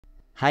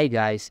Hi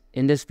guys,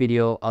 in this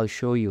video I'll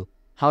show you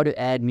how to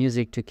add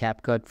music to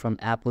Capcut from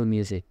Apple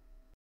Music.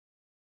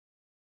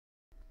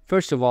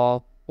 First of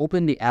all,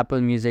 open the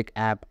Apple Music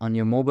app on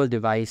your mobile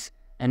device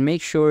and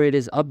make sure it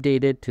is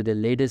updated to the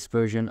latest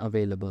version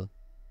available.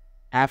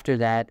 After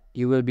that,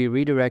 you will be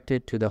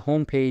redirected to the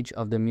home page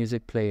of the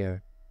music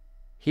player.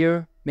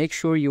 Here, make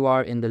sure you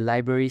are in the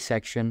library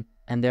section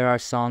and there are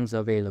songs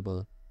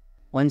available.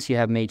 Once you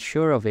have made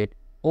sure of it,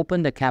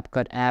 open the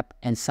Capcut app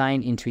and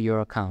sign into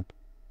your account.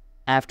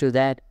 After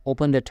that,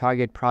 open the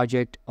target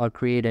project or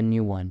create a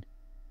new one.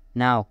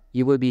 Now,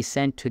 you will be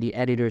sent to the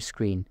editor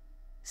screen.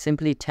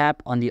 Simply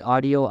tap on the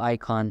audio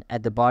icon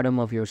at the bottom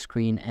of your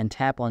screen and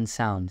tap on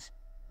Sounds.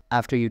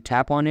 After you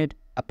tap on it,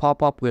 a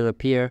pop-up will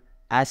appear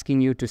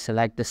asking you to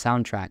select the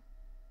soundtrack.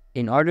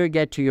 In order to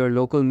get to your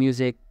local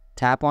music,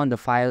 tap on the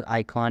file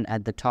icon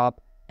at the top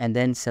and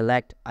then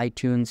select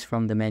iTunes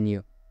from the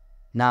menu.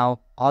 Now,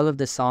 all of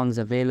the songs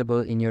available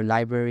in your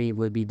library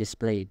will be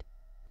displayed.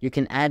 You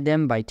can add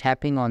them by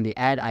tapping on the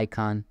add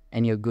icon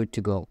and you're good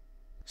to go.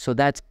 So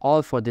that's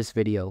all for this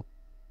video.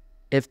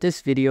 If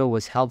this video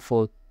was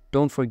helpful,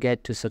 don't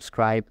forget to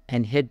subscribe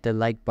and hit the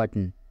like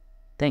button.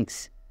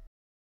 Thanks.